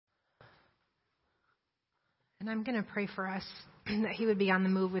And I'm going to pray for us that he would be on the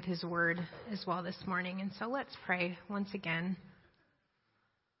move with his word as well this morning. And so let's pray once again.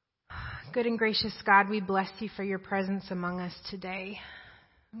 Good and gracious God, we bless you for your presence among us today.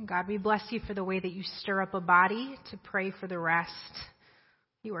 God, we bless you for the way that you stir up a body to pray for the rest.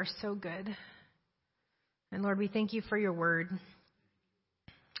 You are so good. And Lord, we thank you for your word.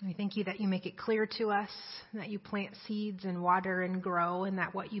 We thank you that you make it clear to us, that you plant seeds and water and grow, and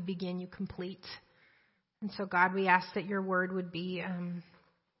that what you begin, you complete. And so, God, we ask that your word would be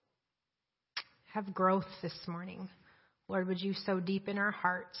have growth this morning. Lord, would you sow deep in our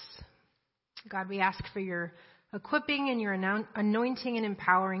hearts? God, we ask for your equipping and your anointing and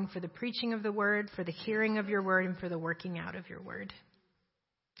empowering for the preaching of the word, for the hearing of your word, and for the working out of your word.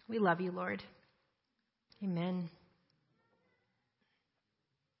 We love you, Lord. Amen.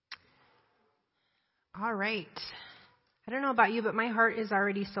 All right. I don't know about you, but my heart is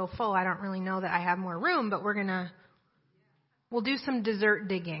already so full. I don't really know that I have more room, but we'll do some dessert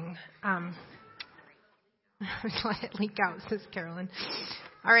digging. Let it leak out, says Carolyn.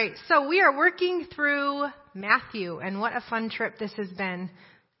 All right. So we are working through Matthew, and what a fun trip this has been.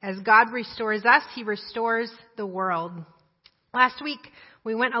 As God restores us, he restores the world. Last week,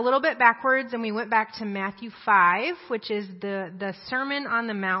 we went a little bit backwards, and we went back to Matthew 5, which is the Sermon on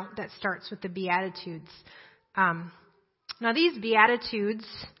the Mount that starts with the Beatitudes. Now, these Beatitudes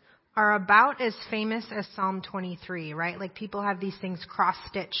are about as famous as Psalm 23, right? Like, people have these things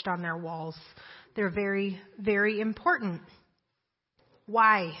cross-stitched on their walls. They're very, very important.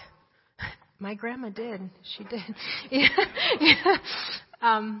 Why? My grandma did. She did.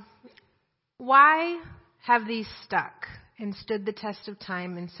 Why have these stuck and stood the test of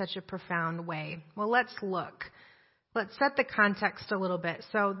time in such a profound way? Well, let's look. Let's set the context a little bit.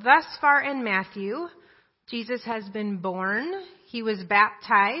 So, thus far in Matthew, Jesus has been born, he was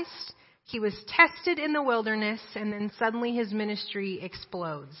baptized, he was tested in the wilderness, and then suddenly his ministry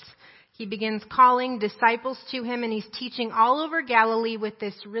explodes. He begins calling disciples to him, and he's teaching all over Galilee with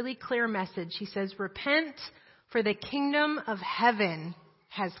this really clear message. He says, "Repent, for the kingdom of heaven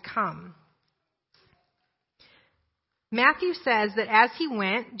has come." Matthew says that as he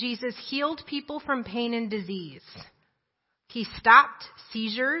went, Jesus healed people from pain and disease. He stopped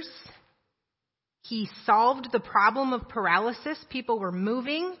seizures. He solved the problem of paralysis. People were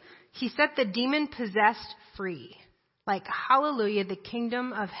moving. He set the demon-possessed free. Like, hallelujah, the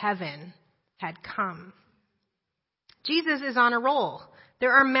kingdom of heaven had come. Jesus is on a roll.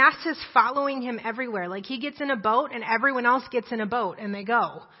 There are masses following him everywhere. Like, he gets in a boat and everyone else gets in a boat and they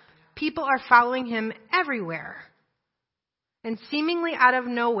go. People are following him everywhere. And seemingly out of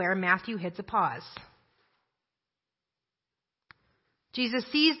nowhere, Matthew hits a pause. Jesus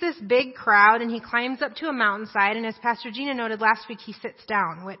sees this big crowd and he climbs up to a mountainside, and as Pastor Gina noted last week, he sits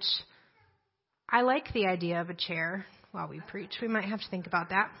down, which I like the idea of a chair while we preach. We might have to think about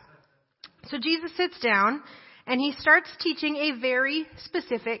that. So Jesus sits down and he starts teaching a very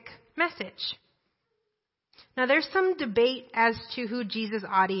specific message. Now there's some debate as to who Jesus'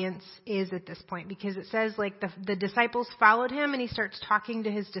 audience is at this point, because it says like the disciples followed him and he starts talking to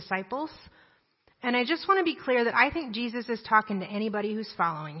his disciples. And I just want to be clear that I think Jesus is talking to anybody who's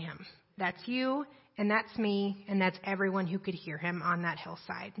following him. That's you, and that's me, and that's everyone who could hear him on that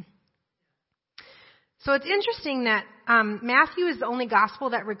hillside. So it's interesting that Matthew is the only gospel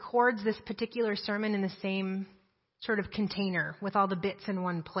that records this particular sermon in the same sort of container with all the bits in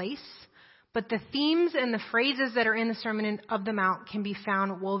one place. But the themes and the phrases that are in the Sermon of the Mount can be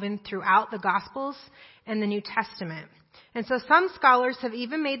found woven throughout the Gospels and the New Testament. And so some scholars have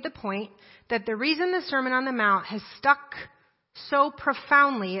even made the point that the reason the Sermon on the Mount has stuck so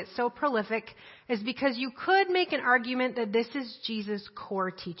profoundly, it's so prolific, is because you could make an argument that this is Jesus'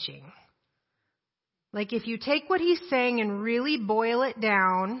 core teaching. Like, if you take what he's saying and really boil it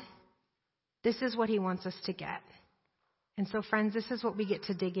down, this is what he wants us to get. And so, friends, this is what we get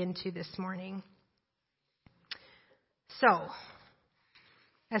to dig into this morning. So,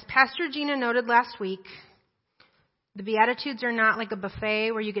 as Pastor Gina noted last week, the Beatitudes are not like a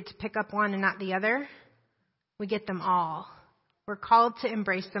buffet where you get to pick up one and not the other. We get them all. We're called to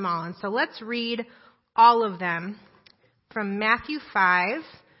embrace them all. And so let's read all of them from Matthew 5.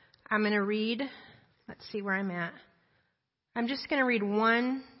 I'm going to read, let's see where I'm at. I'm just going to read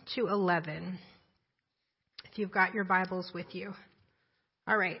 1 to 11, if you've got your Bibles with you.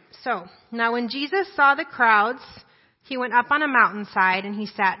 All right. So, now when Jesus saw the crowds, he went up on a mountainside and he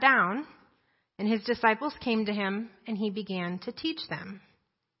sat down. And his disciples came to him, and he began to teach them.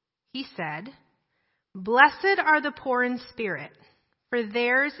 He said, "Blessed are the poor in spirit, for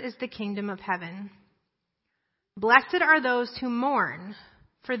theirs is the kingdom of heaven. Blessed are those who mourn,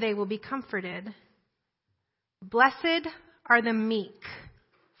 for they will be comforted. Blessed are the meek,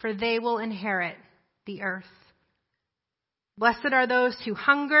 for they will inherit the earth. Blessed are those who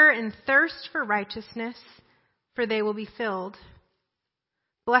hunger and thirst for righteousness, for they will be filled.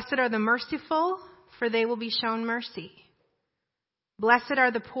 Blessed are the merciful, for they will be shown mercy. Blessed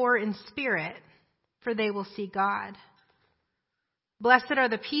are the poor in spirit, for they will see God. Blessed are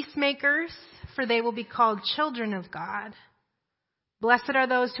the peacemakers, for they will be called children of God. Blessed are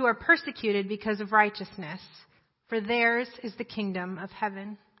those who are persecuted because of righteousness, for theirs is the kingdom of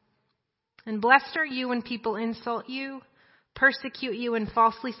heaven. And blessed are you when people insult you, persecute you, and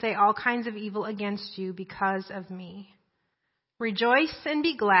falsely say all kinds of evil against you because of me. Rejoice and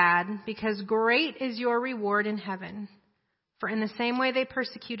be glad, because great is your reward in heaven. For in the same way they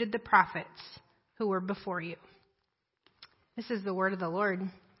persecuted the prophets who were before you. This is the word of the Lord.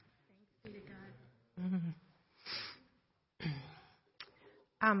 Thanks be to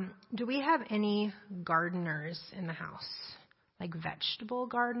God. Do we have any gardeners in the house? Like vegetable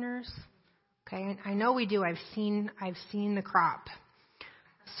gardeners? Okay, I know we do. I've seen the crop.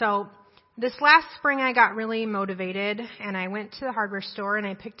 So this last spring I got really motivated and I went to the hardware store and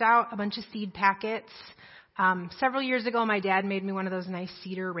I picked out a bunch of seed packets. Several years ago my dad made me one of those nice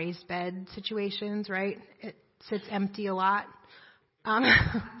cedar raised bed situations, right? It sits empty a lot.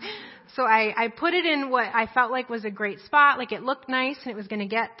 So I put it in what I felt like was a great spot, like it looked nice and it was going to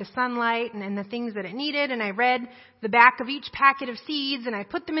get the sunlight and the things that it needed. And I read the back of each packet of seeds and I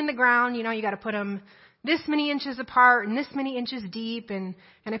put them in the ground. You know, you got to put them this many inches apart and this many inches deep. And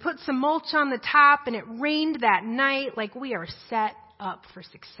I put some mulch on the top and it rained that night. Like we are set up for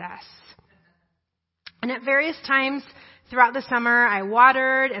success. And at various times throughout the summer, I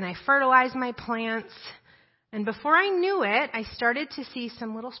watered and I fertilized my plants. And before I knew it, I started to see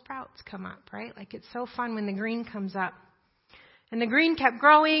some little sprouts come up, right? Like it's so fun when the green comes up. And the green kept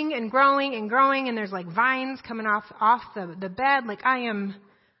growing and growing and growing, and there's like vines coming off the bed. Like I'm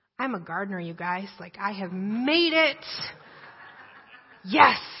a gardener, you guys. Like I have made it.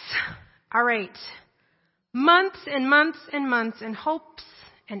 Yes. All right. Months and months and months and hopes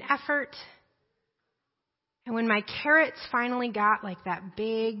and effort. And when my carrots finally got like that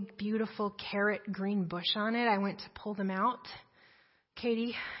big, beautiful carrot green bush on it, I went to pull them out.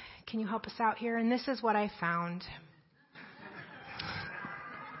 Katie, can you help us out here? And this is what I found.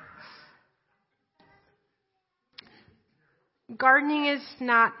 Gardening is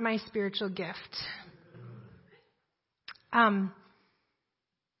not my spiritual gift.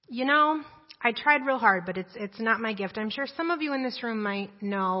 You know, I tried real hard, but it's not my gift. I'm sure some of you in this room might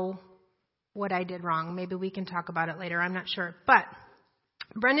know what I did wrong. Maybe we can talk about it later. I'm not sure. But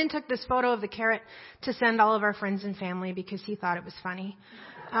Brendan took this photo of the carrot to send all of our friends and family because he thought it was funny.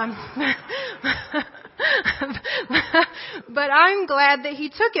 But I'm glad that he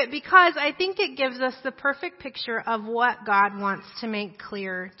took it because I think it gives us the perfect picture of what God wants to make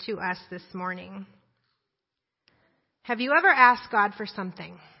clear to us this morning. Have you ever asked God for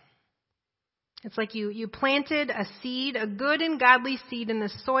something? It's like you planted a seed, a good and godly seed in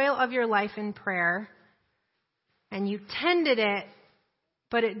the soil of your life in prayer, and you tended it,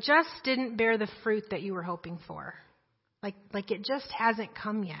 but it just didn't bear the fruit that you were hoping for. Like it just hasn't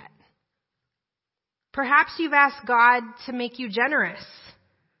come yet. Perhaps you've asked God to make you generous,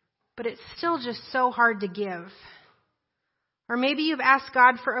 but it's still just so hard to give. Or maybe you've asked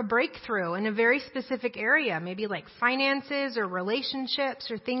God for a breakthrough in a very specific area, maybe like finances or relationships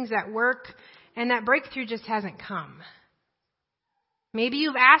or things at work, and that breakthrough just hasn't come. Maybe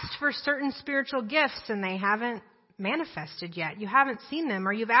you've asked for certain spiritual gifts and they haven't manifested yet. You haven't seen them.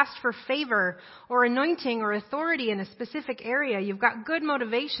 Or you've asked for favor or anointing or authority in a specific area. You've got good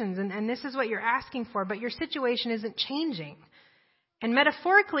motivations and this is what you're asking for, but your situation isn't changing. And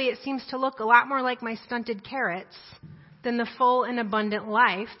metaphorically, it seems to look a lot more like my stunted carrots than the full and abundant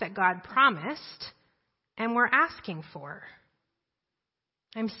life that God promised and we're asking for.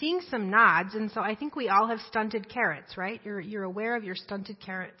 I'm seeing some nods, and so I think we all have stunted carrots, right? You're aware of your stunted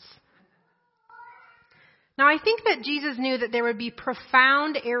carrots. Now, I think that Jesus knew that there would be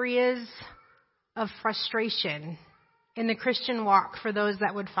profound areas of frustration in the Christian walk for those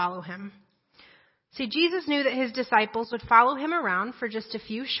that would follow him. See, Jesus knew that his disciples would follow him around for just a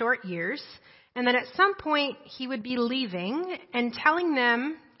few short years, and that at some point he would be leaving and telling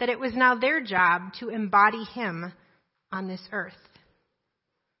them that it was now their job to embody him on this earth.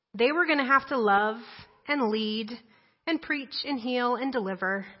 They were going to have to love and lead and preach and heal and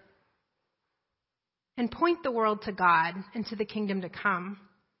deliver and point the world to God and to the kingdom to come.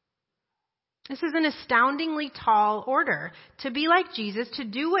 This is an astoundingly tall order. To be like Jesus, to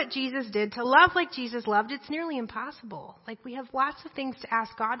do what Jesus did, to love like Jesus loved, it's nearly impossible. Like we have lots of things to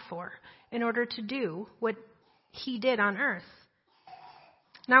ask God for in order to do what he did on earth.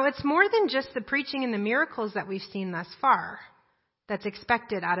 Now, it's more than just the preaching and the miracles that we've seen thus far that's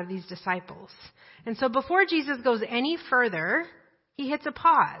expected out of these disciples. And so before Jesus goes any further, he hits a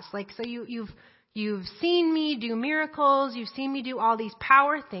pause. So you've seen me do miracles, you've seen me do all these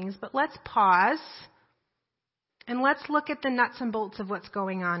power things, but let's pause and let's look at the nuts and bolts of what's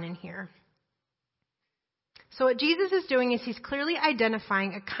going on in here. So what Jesus is doing is he's clearly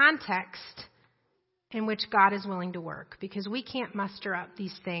identifying a context in which God is willing to work, because we can't muster up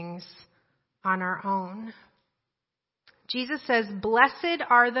these things on our own. Jesus says, "Blessed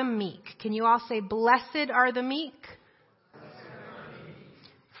are the meek." Can you all say, "Blessed are the meek"?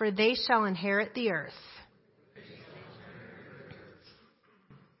 For they shall inherit the earth.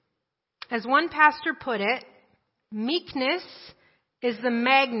 As one pastor put it, meekness is the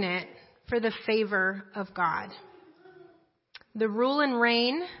magnet for the favor of God. The rule and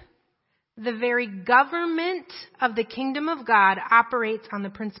reign, the very government of the kingdom of God operates on the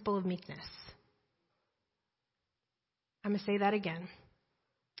principle of meekness. I'm going to say that again.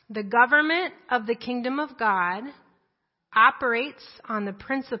 The government of the kingdom of God operates on the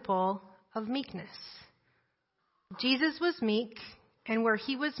principle of meekness. Jesus was meek, and where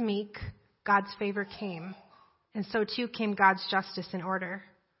he was meek, God's favor came. And so too came God's justice and order.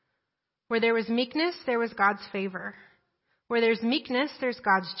 Where there was meekness, there was God's favor. Where there's meekness, there's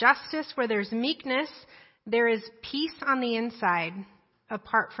God's justice. Where there's meekness, there is peace on the inside,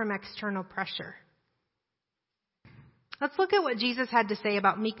 apart from external pressure. Let's look at what Jesus had to say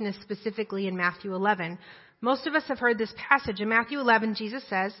about meekness specifically in Matthew 11. Most of us have heard this passage. In Matthew 11, Jesus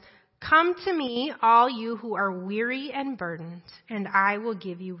says, "Come to me, all you who are weary and burdened, and I will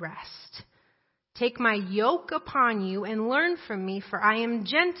give you rest. Take my yoke upon you and learn from me, for I am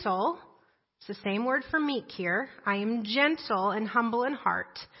gentle." It's the same word for meek here. "I am gentle and humble in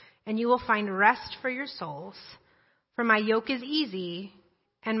heart, and you will find rest for your souls. For my yoke is easy,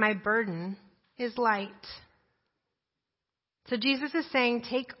 and my burden is light." So Jesus is saying,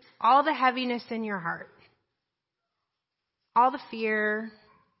 take all the heaviness in your heart, all the fear,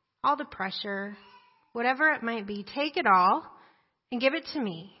 all the pressure, whatever it might be, take it all and give it to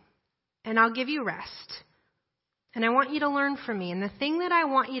me, and I'll give you rest. And I want you to learn from me. And the thing that I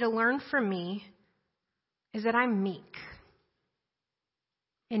want you to learn from me is that I'm meek.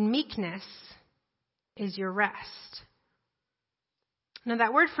 And meekness is your rest. Now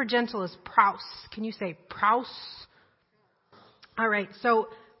that word for gentle is praus. Can you say praus? All right, so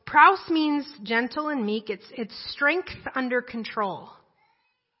praus means gentle and meek. It's strength under control,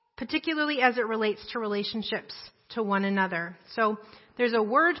 particularly as it relates to relationships to one another. So there's a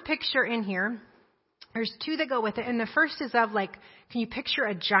word picture in here. There's two that go with it. And the first is of can you picture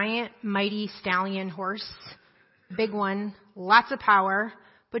a giant, mighty stallion horse? Big one, lots of power,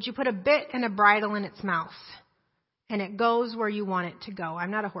 but you put a bit and a bridle in its mouth, and it goes where you want it to go. I'm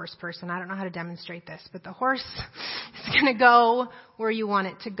not a horse person. I don't know how to demonstrate this, but the horse is going to go where you want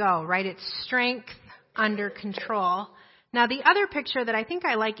it to go, right? It's strength under control. Now, the other picture that I think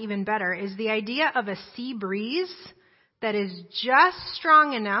I like even better is the idea of a sea breeze that is just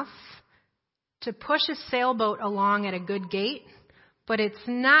strong enough to push a sailboat along at a good gait, but it's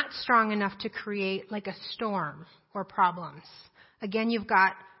not strong enough to create a storm or problems. Again, you've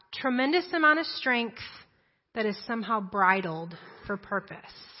got tremendous amount of strength that is somehow bridled for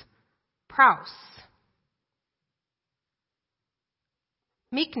purpose. Praus.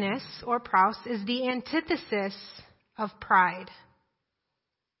 Meekness, or praus, is the antithesis of pride.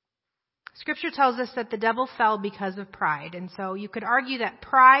 Scripture tells us that the devil fell because of pride. And so you could argue that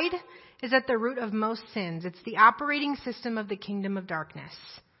pride is at the root of most sins. It's the operating system of the kingdom of darkness.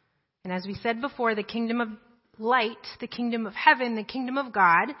 And as we said before, the kingdom of light, the kingdom of heaven, the kingdom of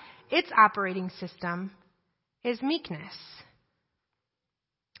God, its operating system is meekness.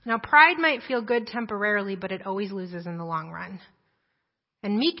 Now, pride might feel good temporarily, but it always loses in the long run.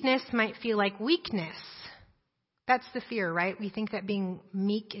 And meekness might feel like weakness. That's the fear, right? We think that being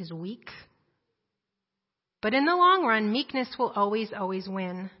meek is weak. But in the long run, meekness will always, always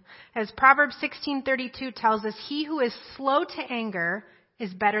win. As Proverbs 16:32 tells us, he who is slow to anger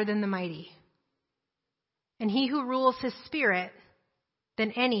is better than the mighty, and he who rules his spirit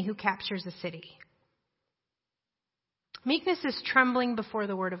than any who captures a city. Meekness is trembling before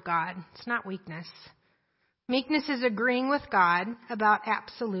the word of God. It's not weakness. Meekness is agreeing with God about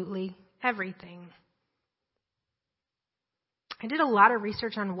absolutely everything. I did a lot of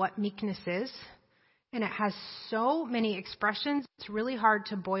research on what meekness is, and it has so many expressions, it's really hard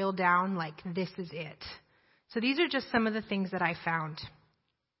to boil down this is it. So these are just some of the things that I found.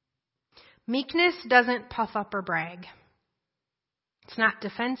 Meekness doesn't puff up or brag. It's not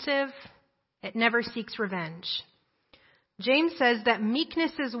defensive. It never seeks revenge. James says that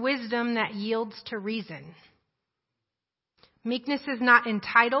meekness is wisdom that yields to reason. Meekness is not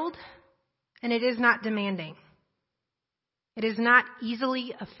entitled, and it is not demanding. It is not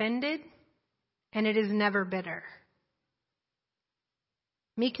easily offended, and it is never bitter.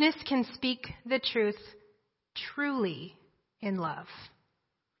 Meekness can speak the truth truly in love.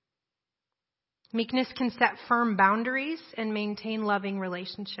 Meekness can set firm boundaries and maintain loving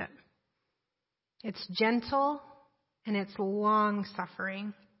relationship. It's gentle and it's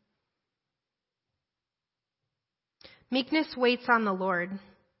long-suffering. Meekness waits on the Lord.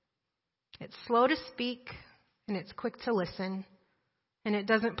 It's slow to speak and it's quick to listen, and it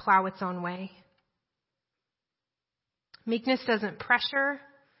doesn't plow its own way. Meekness doesn't pressure,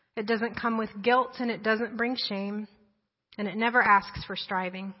 it doesn't come with guilt, and it doesn't bring shame, and it never asks for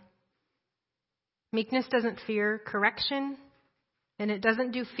striving. Meekness doesn't fear correction, and it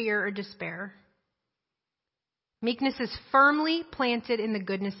doesn't do fear or despair. Meekness is firmly planted in the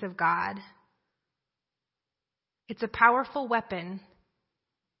goodness of God. It's a powerful weapon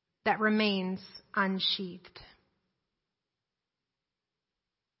that remains unsheathed.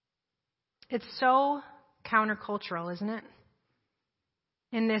 It's so countercultural, isn't it?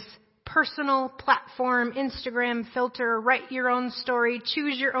 In this personal platform, Instagram filter, write your own story,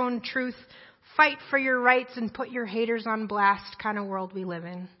 choose your own truth, fight for your rights, and put your haters on blast kind of world we live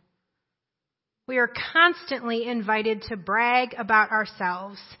in. We are constantly invited to brag about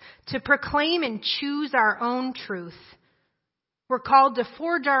ourselves, to proclaim and choose our own truth. We're called to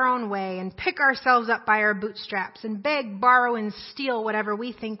forge our own way and pick ourselves up by our bootstraps and beg, borrow, and steal whatever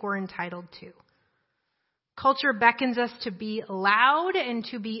we think we're entitled to. Culture beckons us to be loud and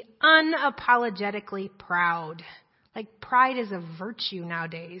to be unapologetically proud. Like pride is a virtue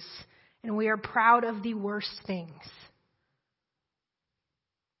nowadays, and we are proud of the worst things.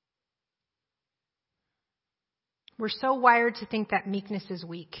 We're so wired to think that meekness is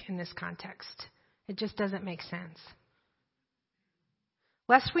weak in this context. It just doesn't make sense.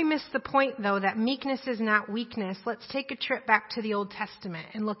 Lest we miss the point, though, that meekness is not weakness, let's take a trip back to the Old Testament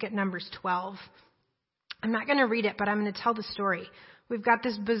and look at Numbers 12. I'm not going to read it, but I'm going to tell the story. We've got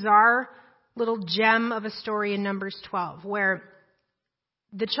this bizarre little gem of a story in Numbers 12 where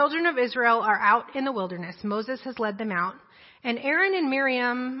the children of Israel are out in the wilderness. Moses has led them out. And Aaron and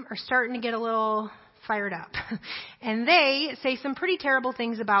Miriam are starting to get a little fired up. And they say some pretty terrible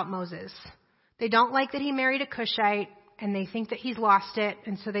things about Moses. They don't like that he married a Cushite, and they think that he's lost it.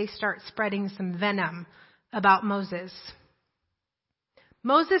 And so they start spreading some venom about Moses.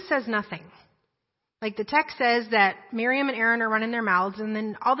 Moses says nothing. Like the text says that Miriam and Aaron are running their mouths, and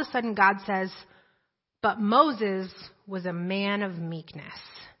then all of a sudden God says, but Moses was a man of meekness.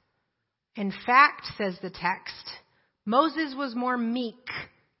 In fact, says the text, Moses was more meek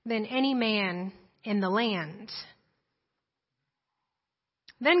than any man in the land.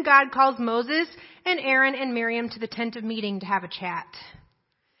 Then God calls Moses and Aaron and Miriam to the tent of meeting to have a chat.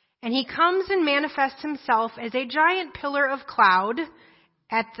 And he comes and manifests himself as a giant pillar of cloud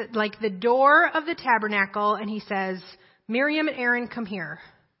at the door of the tabernacle, and he says, Miriam and Aaron, come here.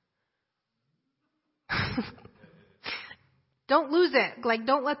 Don't lose it.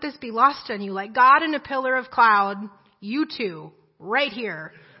 Don't let this be lost on you. God in a pillar of cloud, you two, right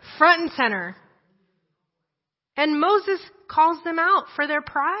here, front and center. And Moses calls them out for their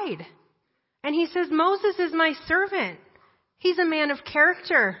pride. And he says, Moses is my servant. He's a man of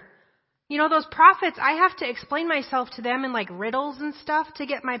character. You know, those prophets, I have to explain myself to them in riddles and stuff to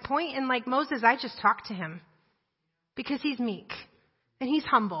get my point. And Moses, I just talk to him because he's meek and he's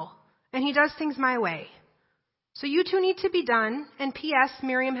humble and he does things my way. So you two need to be done. And P.S.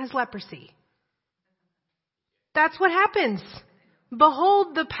 Miriam has leprosy. That's what happens.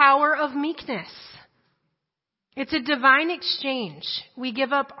 Behold the power of meekness. It's a divine exchange. We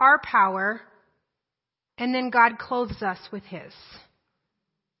give up our power and then God clothes us with his.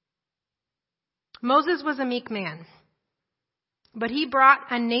 Moses was a meek man, but he brought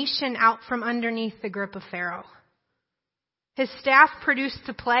a nation out from underneath the grip of Pharaoh. His staff produced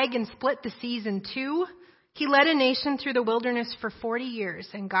the plague and split the seas in two. He led a nation through the wilderness for 40 years,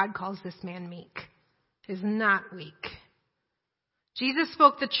 and God calls this man meek. Is not weak. Jesus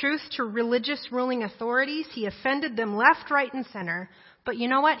spoke the truth to religious ruling authorities. He offended them left, right, and center. But you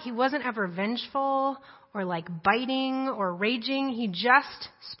know what? He wasn't ever vengeful or biting or raging. He just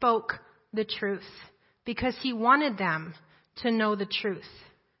spoke the truth because he wanted them to know the truth.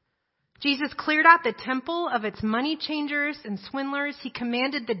 Jesus cleared out the temple of its money changers and swindlers. He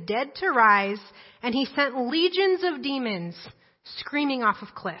commanded the dead to rise, and he sent legions of demons screaming off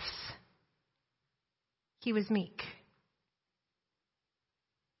of cliffs. He was meek.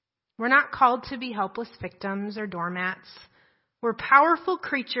 We're not called to be helpless victims or doormats. We're powerful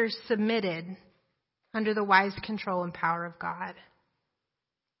creatures submitted under the wise control and power of God.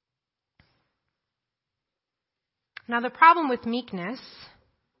 Now, the problem with meekness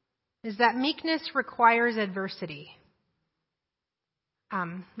is that meekness requires adversity.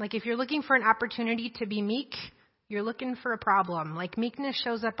 Like if you're looking for an opportunity to be meek, you're looking for a problem. Like meekness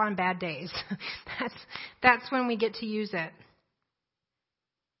shows up on bad days. That's when we get to use it.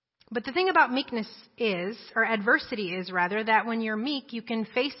 But the thing about meekness is, or adversity is rather, that when you're meek, you can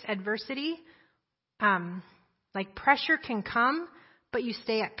face adversity. Like pressure can come, but you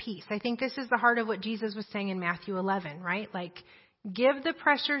stay at peace. I think this is the heart of what Jesus was saying in Matthew 11, right? Like, give the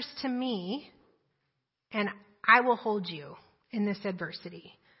pressures to me, and I will hold you in this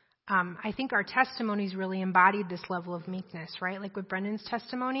adversity. I think our testimonies really embodied this level of meekness, right? Like with Brendan's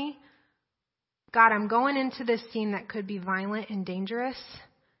testimony, God, I'm going into this scene that could be violent and dangerous,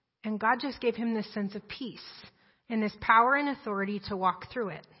 and God just gave him this sense of peace and this power and authority to walk through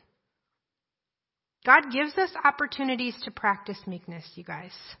it. God gives us opportunities to practice meekness, you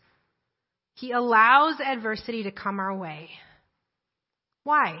guys. He allows adversity to come our way.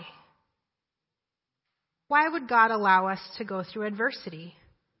 Why? Why would God allow us to go through adversity?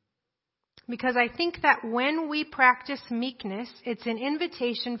 Because I think that when we practice meekness, it's an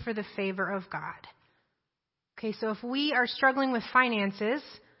invitation for the favor of God. Okay, so if we are struggling with finances,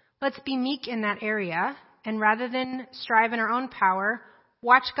 let's be meek in that area, and rather than strive in our own power,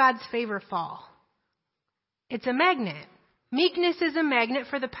 watch God's favor fall. It's a magnet. Meekness is a magnet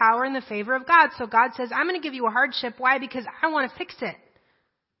for the power and the favor of God. So God says, I'm going to give you a hardship. Why? Because I want to fix it.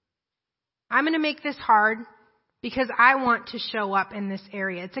 I'm going to make this hard because I want to show up in this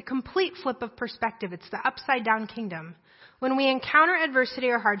area. It's a complete flip of perspective. It's the upside down kingdom. When we encounter adversity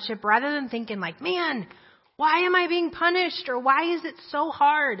or hardship, rather than thinking like, man, why am I being punished? Or why is it so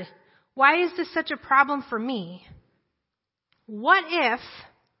hard? Why is this such a problem for me? What if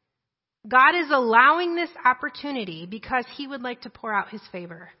God is allowing this opportunity because he would like to pour out his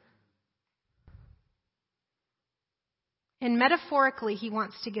favor? And metaphorically, he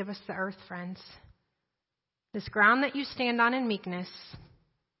wants to give us the earth, friends. This ground that you stand on in meekness,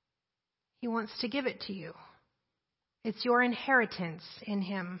 he wants to give it to you. It's your inheritance in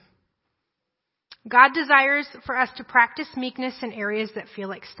him. God desires for us to practice meekness in areas that feel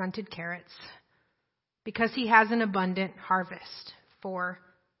like stunted carrots because he has an abundant harvest for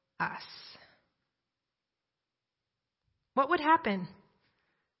us. What would happen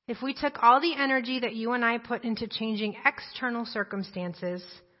if we took all the energy that you and I put into changing external circumstances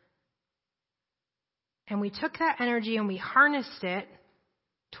and we took that energy and we harnessed it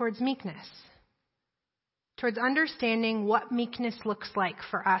towards meekness, towards understanding what meekness looks like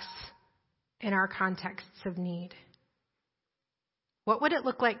for us in our contexts of need? What would it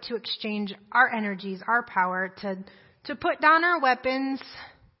look like to exchange our energies, our power, to put down our weapons,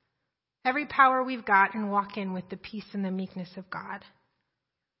 every power we've got, and walk in with the peace and the meekness of God?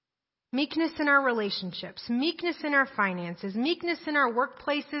 Meekness in our relationships, meekness in our finances, meekness in our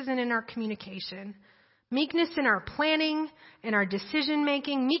workplaces and in our communication, meekness in our planning, in our decision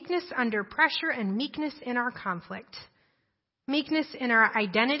making, meekness under pressure, and meekness in our conflict. Meekness in our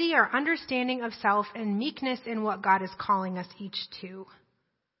identity, our understanding of self, and meekness in what God is calling us each to.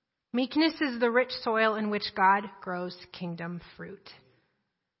 Meekness is the rich soil in which God grows kingdom fruit.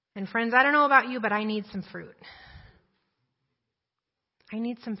 And friends, I don't know about you, but I need some fruit. I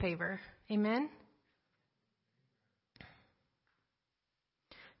need some favor. Amen?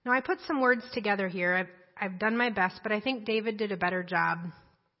 Now, I put some words together here. I've done my best, but I think David did a better job.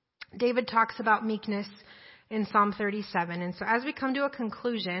 David talks about meekness in Psalm 37. And so as we come to a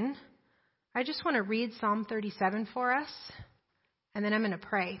conclusion, I just want to read Psalm 37 for us, and then I'm going to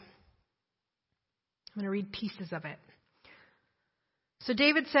pray. I'm going to read pieces of it. So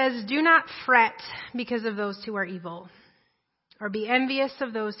David says, "Do not fret because of those who are evil, or be envious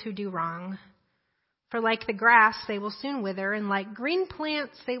of those who do wrong. For like the grass, they will soon wither, and like green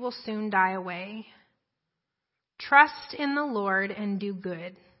plants, they will soon die away. Trust in the Lord and do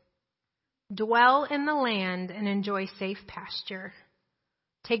good. Dwell in the land and enjoy safe pasture.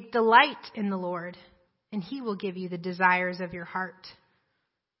 Take delight in the Lord, and he will give you the desires of your heart.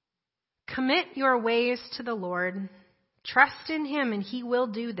 Commit your ways to the Lord. Trust in him, and he will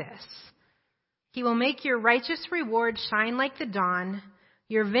do this. He will make your righteous reward shine like the dawn,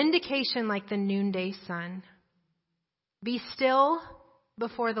 your vindication like the noonday sun. Be still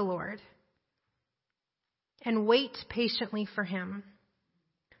before the Lord and wait patiently for him.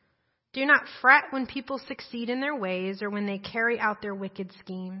 Do not fret when people succeed in their ways or when they carry out their wicked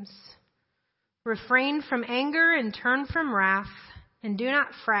schemes. Refrain from anger and turn from wrath, and do not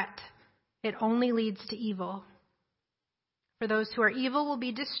fret It only leads to evil. For those who are evil will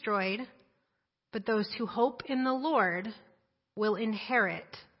be destroyed, but those who hope in the Lord will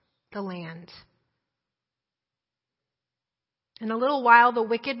inherit the land. In a little while the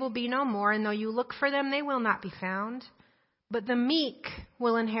wicked will be no more, and though you look for them, they will not be found. But the meek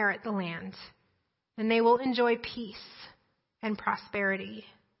will inherit the land, and they will enjoy peace and prosperity.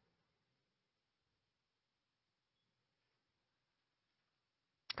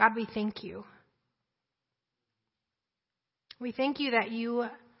 God, we thank you. We thank you that you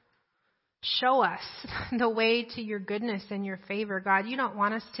show us the way to your goodness and your favor. God, you don't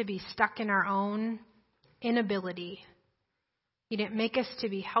want us to be stuck in our own inability. You didn't make us to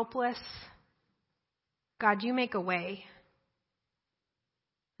be helpless. God, you make a way.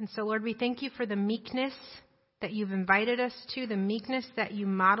 And so, Lord, we thank you for the meekness that you've invited us to, the meekness that you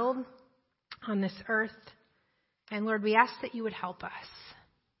modeled on this earth. And Lord, we ask that you would help us.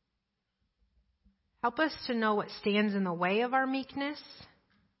 Help us to know what stands in the way of our meekness.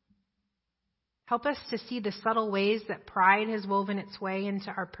 Help us to see the subtle ways that pride has woven its way into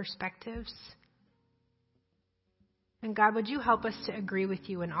our perspectives. And God, would you help us to agree with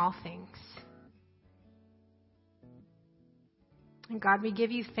you in all things? And God, we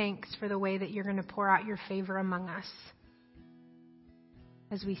give you thanks for the way that you're going to pour out your favor among us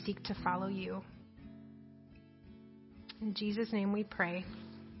as we seek to follow you. In Jesus' name we pray.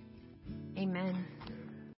 Amen.